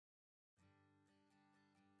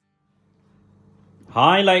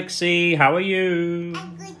Hi Lexi, how are you?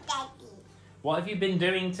 I'm good, Daddy. What have you been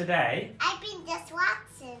doing today? I've been just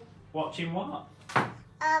watching. Watching what?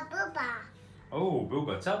 Booba. Oh,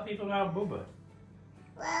 Booba. Tell people about Booba.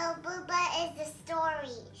 Well, Booba is the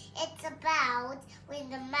story. It's about when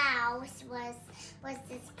the mouse was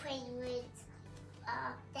just playing with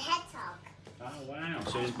the hedgehog. Oh wow,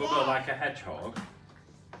 so is Booba like a hedgehog?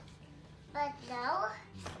 But no,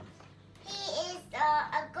 he is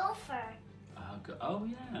a gopher. Oh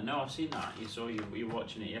yeah, no, I've seen that. You were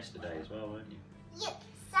watching it yesterday as well, weren't you? Yeah,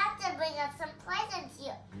 Santa bring us some presents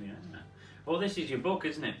here. Yeah. Well, this is your book,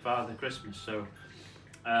 isn't it? Father Christmas. So,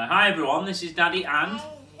 hi everyone, this is Daddy and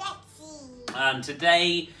Lexi. And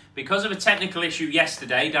today, because of a technical issue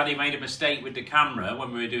yesterday, Daddy made a mistake with the camera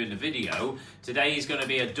when we were doing the video. Today is going to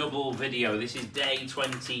be a double video. This is day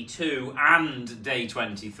 22 and day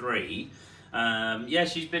 23. Yeah,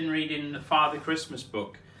 she's been reading the Father Christmas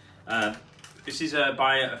book. This is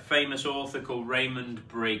by a famous author called Raymond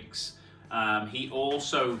Briggs. He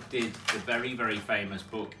also did the very, very famous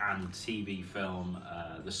book and TV film,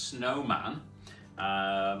 The Snowman.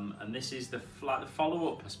 And this is the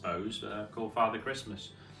follow-up, I suppose, called Father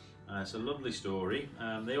Christmas. It's a lovely story.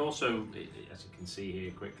 They also, as you can see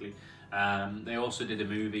here quickly, they also did a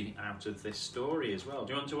movie out of this story as well.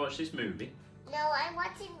 Do you want to watch this movie? No, I'm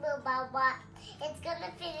watching Booba, but it's gonna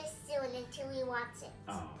finish soon until we watch it.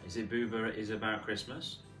 Oh, is it Booba is about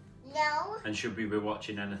Christmas? No. And should we be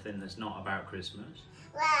watching anything that's not about Christmas?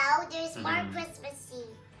 Well, there's more Christmassy.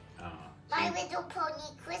 Oh, My Little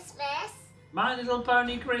Pony Christmas. My Little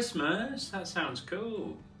Pony Christmas? That sounds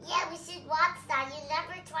cool. Yeah, we should watch that. You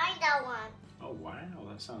never tried that one. Oh wow,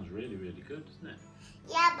 that sounds really, really good, doesn't it?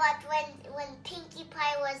 Yeah, but when Pinkie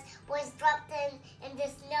Pie was dropped in the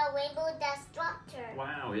snow, Rainbow Dash dropped her.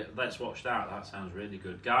 Wow, yeah, let's watch that. That sounds really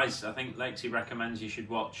good. Guys, I think Lexi recommends you should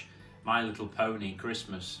watch My Little Pony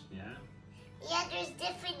Christmas, yeah? Yeah, there's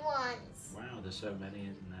different ones. Wow, there's so many,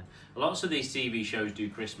 isn't there? Lots of these TV shows do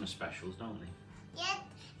Christmas specials, don't they? Yeah,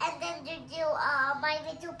 and then they do My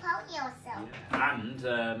Little Pony also. Yeah.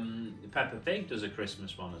 And Peppa Pig does a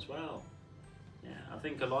Christmas one as well. Yeah, I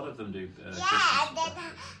think a lot of them do Christmas. Yeah, and then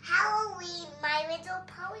Halloween, My Little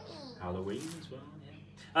Pony. Halloween as well,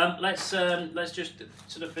 yeah. Let's just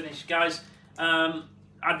sort of finish, guys.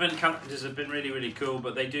 Advent calendars have been really, really cool,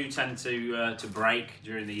 but they do tend to break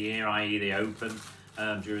during the year, i.e. they open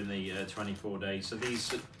during the 24 days. So these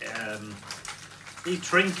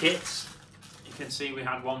trinkets, you can see we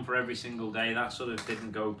had one for every single day. That sort of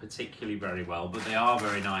didn't go particularly very well, but they are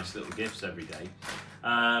very nice little gifts every day.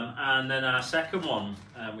 And then our second one,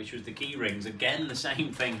 which was the key rings, again the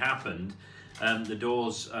same thing happened. The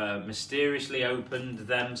doors mysteriously opened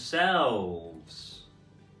themselves.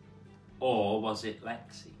 Or was it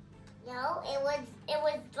Lexi? No, it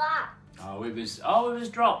was dropped. Oh, it was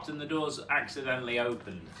dropped and the doors accidentally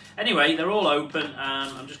opened. Anyway, they're all open.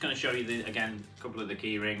 I'm just going to show you again a couple of the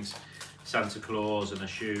key rings, Santa Claus and a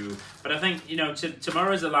shoe. But I think, you know,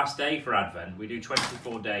 tomorrow's the last day for Advent. We do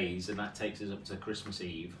 24 days and that takes us up to Christmas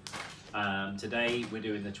Eve. Today we're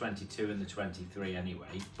doing the 22 and the 23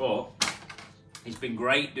 anyway. But it's been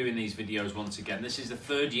great doing these videos once again. This is the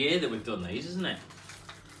third year that we've done these, isn't it?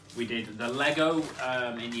 We did the Lego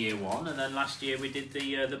in year one, and then last year we did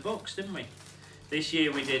the books, didn't we? This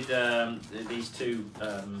year we did these two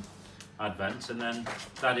Advents, and then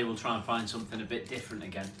Daddy will try and find something a bit different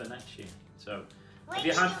again for next year. So, have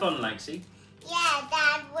you had fun, Lexi? Yeah,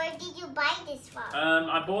 Dad, where did you buy this from?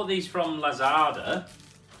 I bought these from Lazada.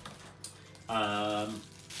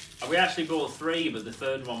 We actually bought 3, but the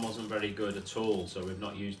third one wasn't very good at all, so we've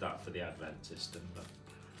not used that for the Advent system. But,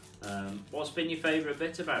 what's been your favourite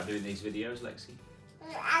bit about doing these videos, Lexi?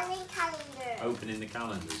 Advent calendar. Opening the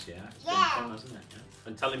calendars, yeah? It's Yeah. been fun, hasn't it? Yeah.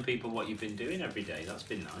 And telling people what you've been doing every day. That's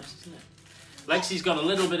been nice, isn't it? Lexi's got a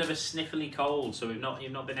little bit of a sniffly cold, so you've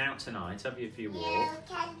not been out tonight, have you, for your walk? Yeah, you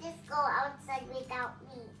can't just go outside without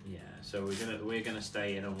me. Yeah, so we're gonna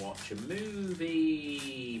stay in and watch a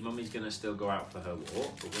movie. Mummy's gonna still go out for her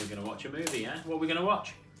walk, but we're gonna watch a movie, yeah? What are we gonna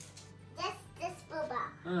watch? This Booba.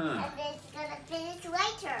 And it's gonna finish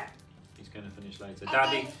later. He's going to finish later.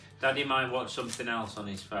 And Daddy might watch something else on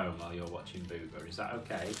his phone while you're watching Booba. Is that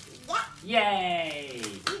okay? Yeah. Yay!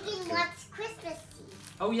 You can watch Christmas Eve.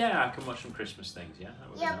 Oh yeah, I can watch some Christmas things, yeah?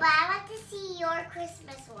 Yeah, but I want to see your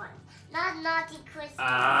Christmas one. Not Naughty Christmas.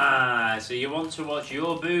 Ah, so you want to watch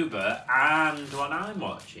your Booba and what I'm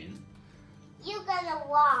watching? You're gonna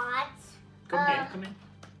watch... Come in.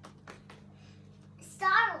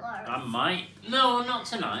 Star Wars. I might. No, not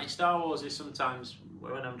tonight. Star Wars is sometimes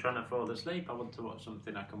when I'm trying to fall asleep. I want to watch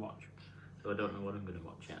something I can watch. So I don't know what I'm going to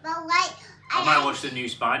watch yet. But like... I might watch the new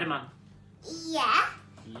Spider-Man. Yeah.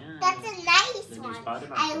 Yeah. That's a nice The new one.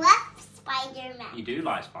 Spider-Man I film. love Spider-Man. You do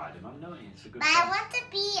like Spider-Man, don't you? It's a good But film. I want to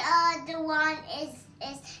be the one is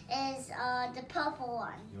the purple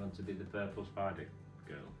one. You want to be the purple spider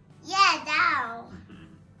girl? Yeah, now.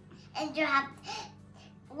 And you have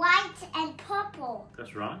white and purple.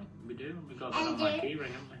 That's right, we do. We've got that on my key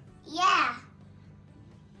ring, haven't we? Yeah.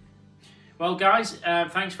 Well, guys,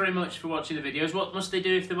 thanks very much for watching the videos. What must they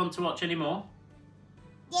do if they want to watch any more?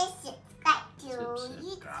 Just subscribe to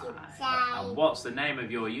YouTube And channel. what's the name of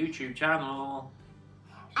your YouTube channel?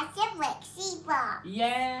 I said Lexi Bob.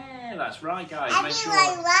 Yeah, that's right, guys. Make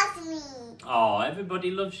Everyone sure. loves me. Oh, everybody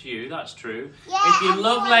loves you. That's true. Yeah, If you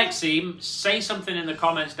love everyone- Lexi, say something in the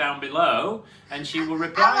comments down below, and she will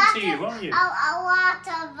reply to you, won't you?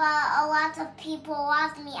 A lot of people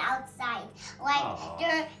love me outside. Like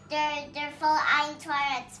Aw. they're full Iron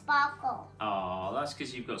Twilight Sparkle. Oh, that's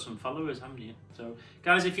because you've got some followers, haven't you? So,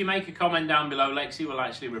 guys, if you make a comment down below, Lexi will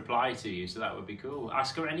actually reply to you, so that would be cool.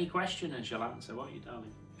 Ask her any question and she'll answer, won't you,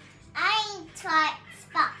 darling? Iron Twilight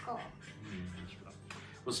Sparkle. That's right.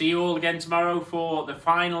 We'll see you all again tomorrow for the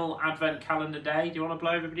final Advent calendar day. Do you want to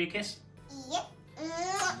blow everybody a kiss? Yep.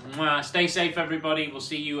 Mwah. Stay safe, everybody. We'll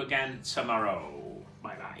see you again tomorrow.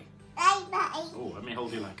 Bye-bye. Bye bye. Oh, let me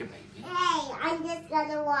hold you like a baby. Hey, I'm just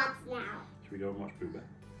gonna watch now. Should we go and watch Booba?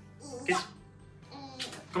 Yep. Kiss.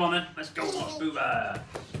 Come on then, let's go watch Booba.